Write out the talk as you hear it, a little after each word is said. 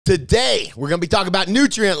Today, we're going to be talking about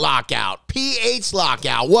nutrient lockout, pH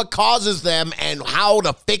lockout, what causes them, and how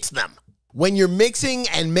to fix them. When you're mixing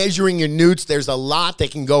and measuring your nutes, there's a lot that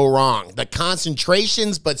can go wrong. The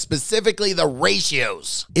concentrations, but specifically the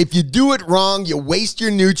ratios. If you do it wrong, you waste your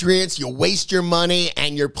nutrients, you waste your money,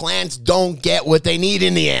 and your plants don't get what they need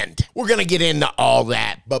in the end. We're going to get into all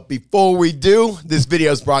that. But before we do, this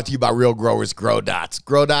video is brought to you by Real Growers Grow Dots.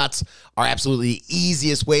 Grow Dots are absolutely the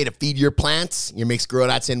easiest way to feed your plants. You mix Grow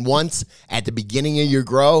Dots in once at the beginning of your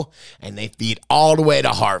grow, and they feed all the way to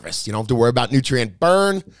harvest. You don't have to worry about nutrient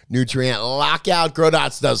burn, nutrient lockout. Grow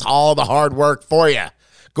Dots does all the hard work for you.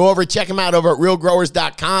 Go over, check them out over at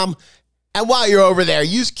realgrowers.com. And while you're over there,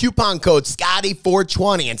 use coupon code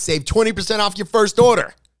Scotty420 and save 20% off your first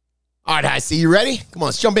order. All right, I see you ready? Come on,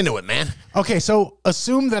 let's jump into it, man. Okay, so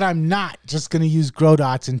assume that I'm not just going to use Grow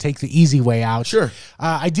Dots and take the easy way out. Sure.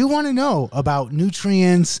 I do want to know about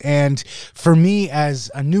nutrients, and for me as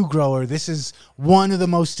a new grower, this is one of the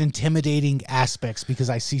most intimidating aspects because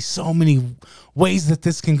I see so many ways that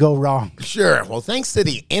this can go wrong. Sure. Well, thanks to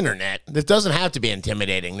the internet, this doesn't have to be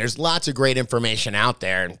intimidating. There's lots of great information out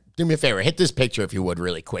there. And do me a favor, hit this picture if you would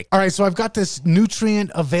really quick. All right, so I've got this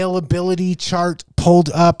nutrient availability chart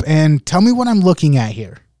pulled up, and tell me what I'm looking at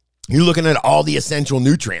here. You're looking at all the essential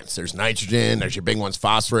nutrients. There's nitrogen, there's your big ones,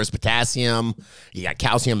 phosphorus, potassium, you got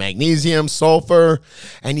calcium, magnesium, sulfur,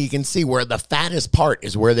 and you can see where the fattest part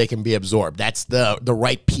is where they can be absorbed. That's the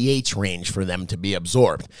right pH range for them to be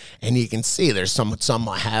absorbed. And you can see there's some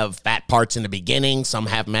have fat parts in the beginning, some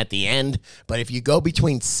have them at the end, but if you go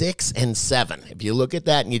between 6 and 7, if you look at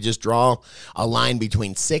that and you just draw a line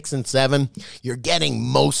between 6 and 7, you're getting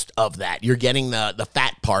most of that. You're getting the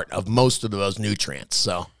fat part of most of those nutrients,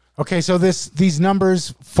 so... Okay, so these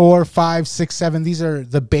numbers 4, 5, 6, 7. These are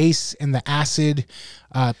the base and the acid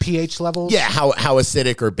pH levels. Yeah, how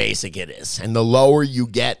acidic or basic it is, and the lower you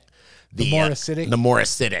get, the more acidic. The more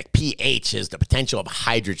acidic. pH is the potential of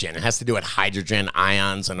hydrogen. It has to do with hydrogen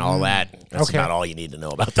ions and all that. That's about all you need to know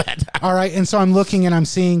about that. All right, and so I'm looking and I'm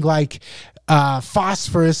seeing like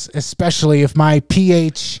phosphorus, especially if my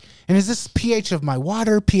pH. And is this pH of my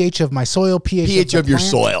water, pH of my soil, pH of your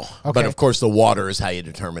soil? Okay. But of course, the water is how you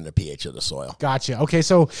determine the pH of the soil. Gotcha. Okay,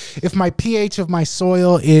 so if my pH of my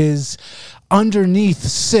soil is underneath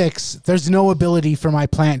 6, there's no ability for my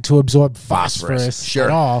plant to absorb phosphorus at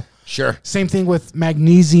all. Sure. Same thing with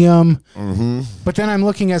magnesium. But then I'm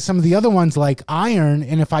looking at some of the other ones like iron,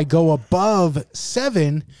 and if I go above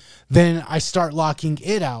 7, then I start locking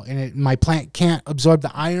it out, and my plant can't absorb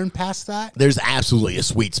the iron past that? There's absolutely a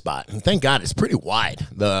sweet spot, and thank God it's pretty wide.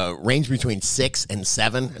 The range between 6 and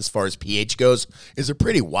 7, as far as pH goes, is a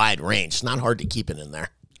pretty wide range. It's not hard to keep it in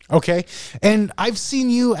there. Okay, and I've seen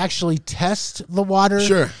you actually test the water.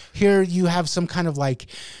 Sure. Here you have some kind of like...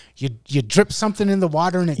 You drip something in the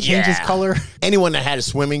water and it changes color. Anyone that had a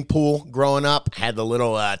swimming pool growing up had the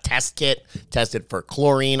little test kit, tested for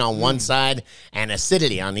chlorine on one side and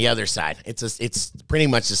acidity on the other side. It's pretty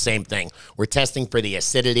much the same thing. We're testing for the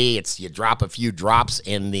acidity. You drop a few drops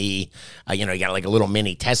in the, you got like a little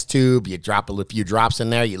mini test tube. You drop a few drops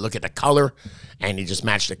in there. You look at the color and you just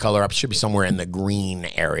match the color up. It should be somewhere in the green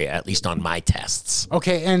area, at least on my tests.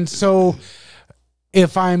 Okay, and so...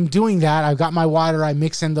 if I'm doing that, I've got my water, I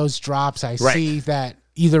mix in those drops, I see that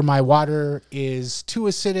either my water is too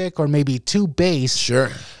acidic or maybe too base. Sure.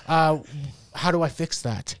 How do I fix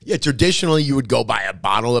that? Yeah, traditionally you would go buy a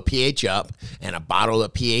bottle of pH up and a bottle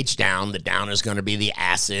of pH down. The down is going to be the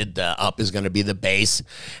acid, the up is going to be the base,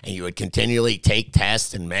 and you would continually take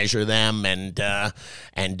tests and measure them and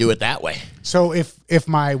do it that way. So if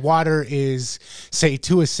my water is, say,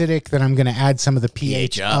 too acidic, then I'm going to add some of the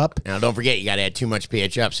pH up. Now, don't forget, you got to add too much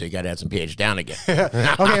pH up, so you got to add some pH down again.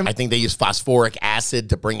 Okay. I think they use phosphoric acid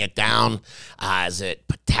to bring it down. Is it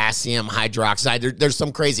potassium hydroxide? There's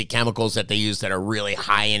some crazy chemicals that they use that are really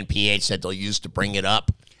high in pH that they'll use to bring it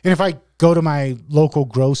up. And if I go to my local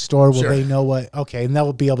grow store, will they know what? Okay, and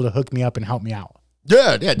they'll be able to hook me up and help me out.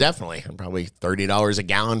 Yeah, definitely. Probably $30 a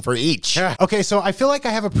gallon for each. Yeah. Okay, so I feel like I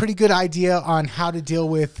have a pretty good idea on how to deal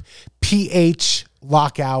with pH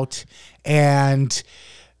lockout, and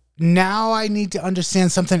now I need to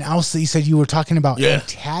understand something else that you said you were talking about.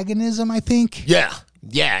 Antagonism, I think.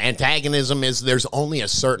 Yeah, antagonism is there's only a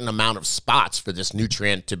certain amount of spots for this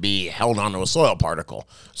nutrient to be held onto a soil particle.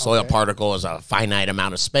 Soil particle is a finite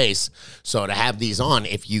amount of space. So to have these on,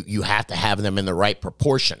 if you have to have them in the right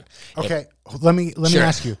proportion. Okay, let me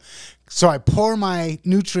ask you. So I pour my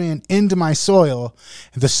nutrient into my soil.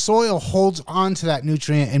 The soil holds on to that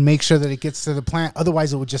nutrient and makes sure that it gets to the plant.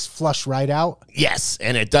 Otherwise, it would just flush right out. Yes,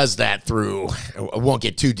 and it does that through, I won't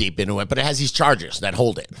get too deep into it, but it has these charges that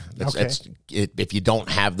hold it. If you don't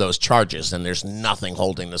have those charges, then there's nothing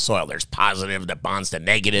holding the soil. There's positive that bonds to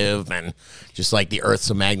negative, and just like the earth's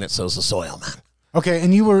a magnet, so's the soil, man. Okay,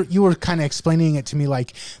 and you were kind of explaining it to me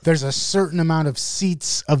like there's a certain amount of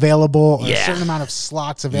seats available, or a certain amount of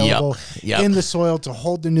slots available in the soil to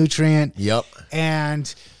hold the nutrient. Yep.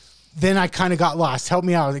 And then I kind of got lost. Help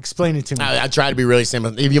me out. Explain it to me. I try to be really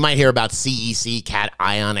simple. You might hear about CEC,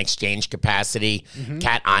 cation exchange capacity.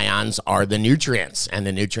 Cat ions are the nutrients, and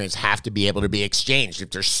the nutrients have to be able to be exchanged.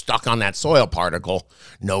 If they're stuck on that soil particle,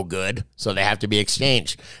 no good. So they have to be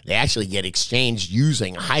exchanged. They actually get exchanged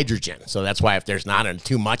using hydrogen. So that's why if there's not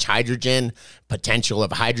too much hydrogen, potential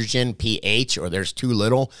of hydrogen, pH, or there's too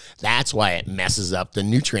little, that's why it messes up the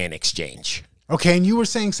nutrient exchange. Okay, and you were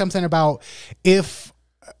saying something about if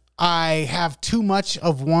I have too much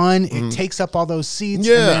of one, it takes up all those seeds,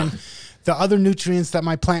 and then the other nutrients that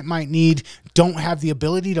my plant might need don't have the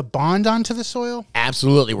ability to bond onto the soil?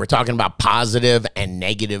 Absolutely. We're talking about positive and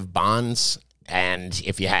negative bonds, and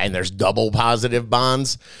and there's double positive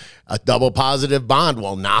bonds. A double positive bond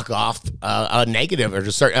will knock off a negative,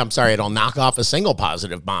 it'll knock off a single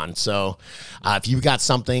positive bond. So if you've got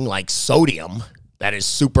something like sodium that is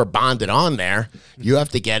super bonded on there, you have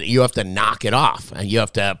to knock it off, and you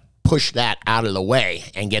have to push that out of the way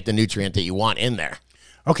and get the nutrient that you want in there.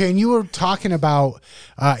 Okay, and you were talking about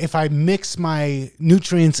if I mix my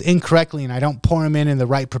nutrients incorrectly and I don't pour them in the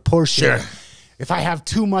right proportion, if I have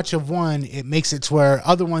too much of one, it makes it to where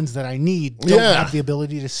other ones that I need don't have the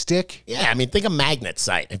ability to stick. Yeah, I mean, think of magnet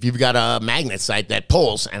site. If you've got a magnet site that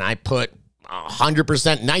pulls, and I put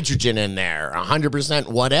 100% nitrogen in there, 100%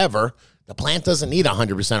 whatever, the plant doesn't need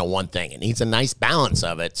 100% of one thing. It needs a nice balance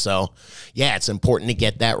of it. So, yeah, it's important to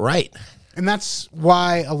get that right. And that's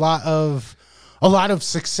why a lot of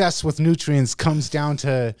success with nutrients comes down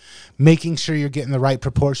to making sure you're getting the right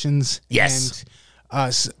proportions. Yes.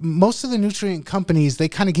 And most of the nutrient companies, they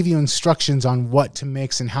kind of give you instructions on what to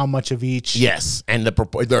mix and how much of each. Yes, and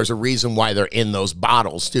there's a reason why they're in those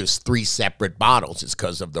bottles, too. It's 3 separate bottles. It's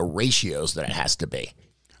because of the ratios that it has to be.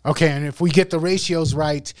 Okay, and if we get the ratios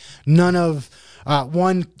right, none of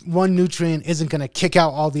one nutrient isn't going to kick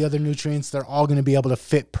out all the other nutrients. They're all going to be able to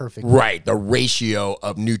fit perfectly. Right, the ratio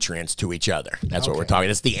of nutrients to each other. That's what we're talking.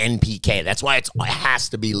 It's the NPK. That's why it has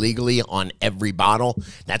to be legally on every bottle.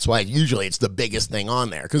 That's why usually it's the biggest thing on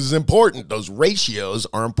there, because it's important. Those ratios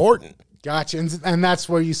are important. Gotcha. And that's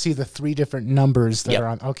where you see the 3 different numbers that are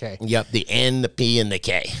on. Okay. Yep. The N, the P, and the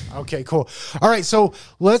K. Okay, cool. All right. So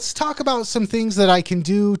let's talk about some things that I can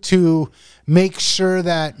do to make sure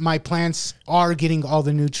that my plants are getting all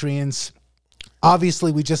the nutrients.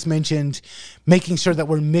 Obviously, we just mentioned making sure that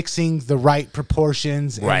we're mixing the right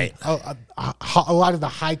proportions. Right. A lot of the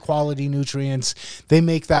high quality nutrients, they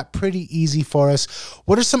make that pretty easy for us.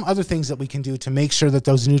 What are some other things that we can do to make sure that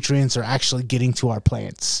those nutrients are actually getting to our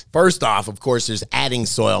plants? First off, of course, there's adding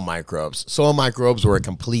soil microbes. Soil microbes were a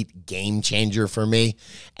complete game changer for me.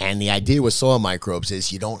 And the idea with soil microbes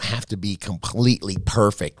is you don't have to be completely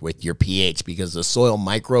perfect with your pH, because the soil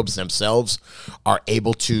microbes themselves are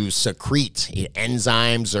able to secrete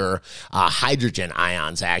enzymes or hydrogen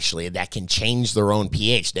ions, actually, that can change their own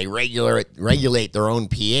pH. They regulate their own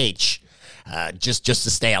pH just to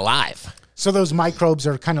stay alive. So those microbes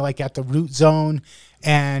are kind of like at the root zone,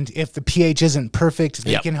 and if the pH isn't perfect,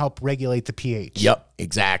 they can help regulate the pH. Yep,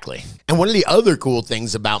 exactly. And one of the other cool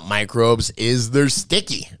things about microbes is they're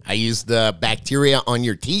sticky. I use the bacteria on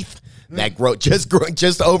your teeth that grow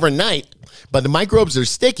just overnight. But the microbes are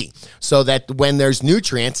sticky, so that when there's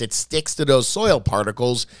nutrients, it sticks to those soil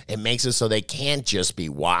particles. It makes it so they can't just be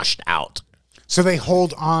washed out. So they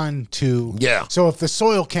hold on to. Yeah. So if the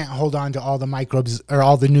soil can't hold on to all the microbes or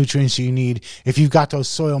all the nutrients you need, if you've got those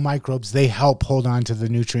soil microbes, they help hold on to the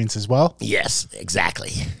nutrients as well? Yes,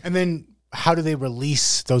 exactly. And then how do they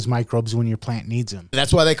release those microbes when your plant needs them?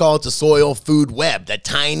 That's why they call it the soil food web. The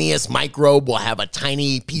tiniest microbe will have a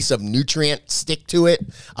tiny piece of nutrient stick to it.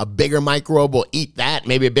 A bigger microbe will eat that.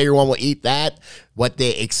 Maybe a bigger one will eat that. What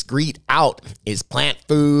they excrete out is plant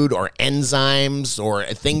food or enzymes or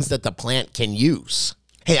things that the plant can use.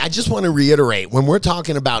 Hey, I just want to reiterate, when we're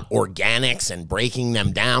talking about organics and breaking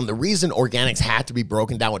them down, the reason organics have to be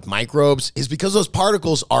broken down with microbes is because those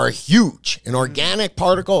particles are huge. An organic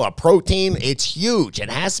particle, a protein, it's huge.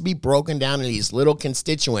 It has to be broken down into these little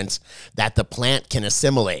constituents that the plant can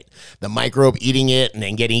assimilate. The microbe eating it and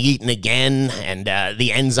then getting eaten again, and the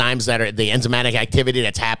enzymes that are the enzymatic activity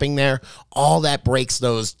that's happening there, all that breaks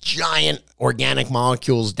those giant organic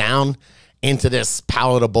molecules down into this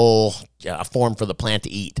palatable form for the plant to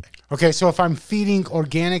eat. Okay, so if I'm feeding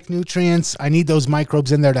organic nutrients, I need those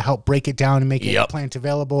microbes in there to help break it down and make it Yep. plant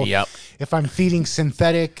available. Yep. If I'm feeding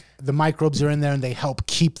synthetic, the microbes are in there and they help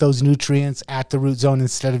keep those nutrients at the root zone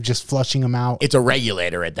instead of just flushing them out. It's a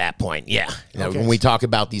regulator at that point, yeah. Okay. When we talk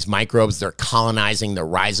about these microbes, they're colonizing the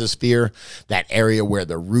rhizosphere, that area where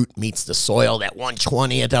the root meets the soil, that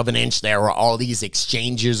 1/20th of an inch there where all these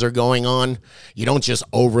exchanges are going on. You don't just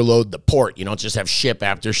overload the port. You don't just have ship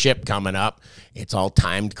after ship coming up. It's all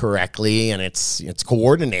timed correctly and it's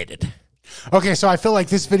coordinated. Okay, so I feel like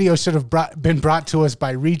this video should have been brought to us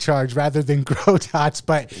by Recharge rather than Grow Dots,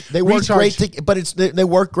 but they work great. They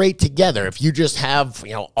work great together. If you just have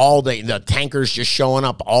all the tankers just showing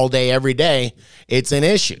up all day every day, it's an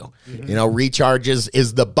issue. Recharge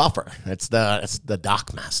is the buffer. It's the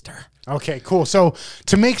dock master. Okay, cool. So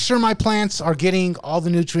to make sure my plants are getting all the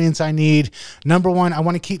nutrients I need, number one, I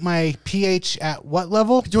want to keep my pH at what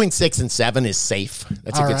level? Between 6 and 7 is safe.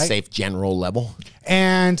 That's a good, safe general level.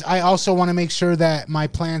 And I also want to make sure that my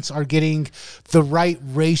plants are getting the right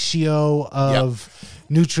ratio of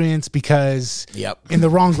nutrients, because in the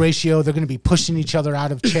wrong ratio, they're going to be pushing each other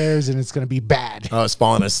out of chairs and it's going to be bad. I was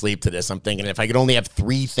falling asleep to this. I'm thinking if I could only have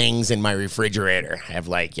 3 things in my refrigerator, I have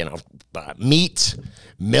meat,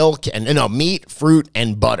 milk, and meat, fruit,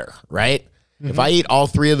 and butter, right? If I eat all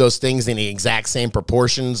 3 of those things in the exact same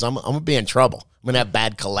proportions, I'm going to be in trouble. I'm going to have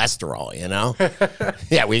bad cholesterol,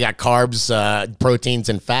 Yeah, we got carbs, proteins,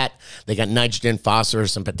 and fat. They got nitrogen,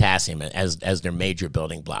 phosphorus, and potassium as their major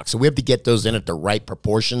building blocks. So we have to get those in at the right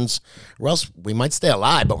proportions, or else we might stay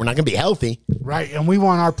alive, but we're not going to be healthy. Right, and we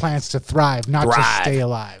want our plants to thrive, not just stay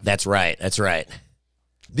alive. That's right. That's right.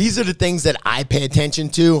 These are the things that I pay attention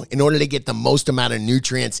to in order to get the most amount of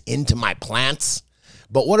nutrients into my plants.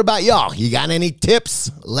 But what about y'all? You got any tips?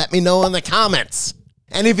 Let me know in the comments.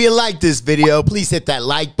 And if you like this video, please hit that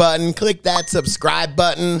like button, click that subscribe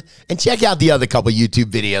button, and check out the other couple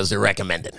YouTube videos they're recommended.